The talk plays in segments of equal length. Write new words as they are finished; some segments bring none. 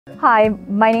Hi,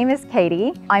 my name is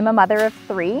Katie. I'm a mother of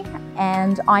 3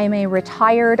 and I'm a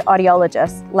retired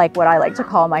audiologist, like what I like to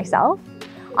call myself.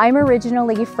 I'm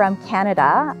originally from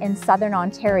Canada in southern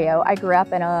Ontario. I grew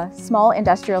up in a small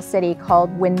industrial city called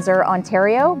Windsor,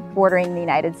 Ontario, bordering the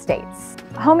United States.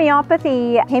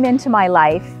 Homeopathy came into my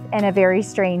life in a very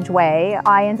strange way.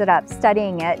 I ended up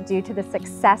studying it due to the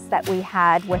success that we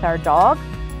had with our dog.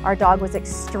 Our dog was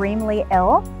extremely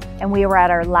ill and we were at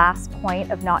our last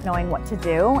point of not knowing what to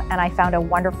do, and I found a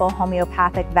wonderful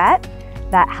homeopathic vet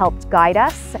that helped guide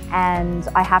us. And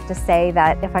I have to say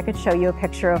that if I could show you a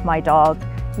picture of my dog,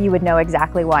 you would know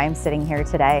exactly why I'm sitting here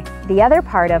today. The other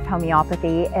part of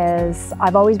homeopathy is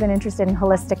I've always been interested in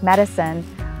holistic medicine,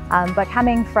 but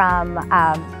coming from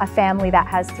a family that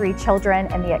has 3 children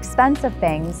and the expense of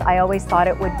things, I always thought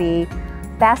it would be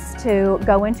best to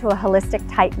go into a holistic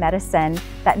type medicine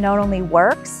that not only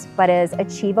works, but is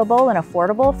achievable and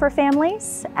affordable for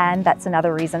families. And that's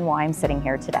another reason why I'm sitting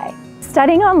here today.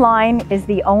 Studying online is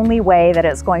the only way that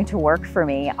it's going to work for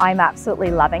me. I'm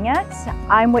absolutely loving it.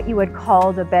 I'm what you would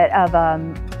call a bit of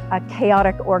a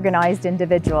chaotic, organized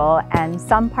individual, and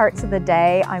some parts of the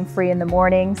day I'm free in the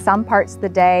morning, some parts of the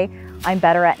day I'm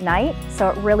better at night, so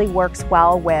it really works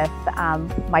well with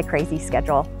my crazy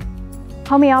schedule.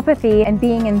 Homeopathy and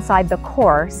being inside the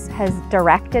course has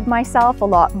directed myself a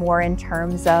lot more in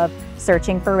terms of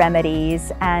searching for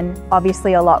remedies and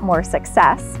obviously a lot more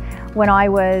success. When I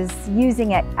was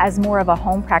using it as more of a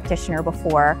home practitioner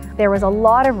before, there was a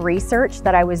lot of research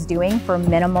that I was doing for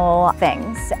minimal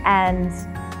things, and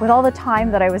with all the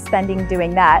time that I was spending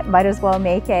doing that, might as well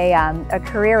make a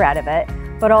career out of it.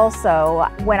 But also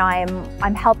when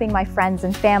I'm helping my friends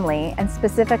and family, and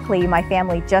specifically my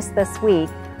family just this week,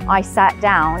 I sat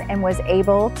down and was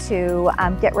able to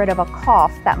get rid of a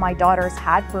cough that my daughter's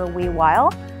had for a wee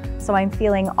while. So I'm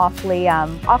feeling awfully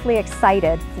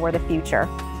excited for the future.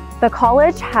 The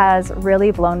college has really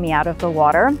blown me out of the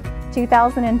water.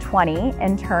 2020,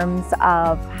 in terms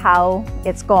of how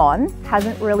it's gone,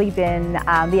 hasn't really been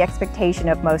the expectation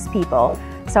of most people.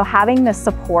 So having the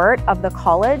support of the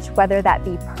college, whether that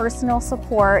be personal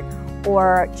support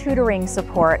or tutoring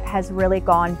support, has really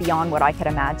gone beyond what I could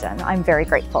imagine. I'm very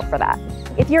grateful for that.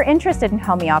 If you're interested in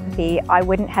homeopathy, I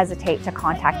wouldn't hesitate to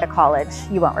contact the college.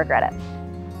 You won't regret it.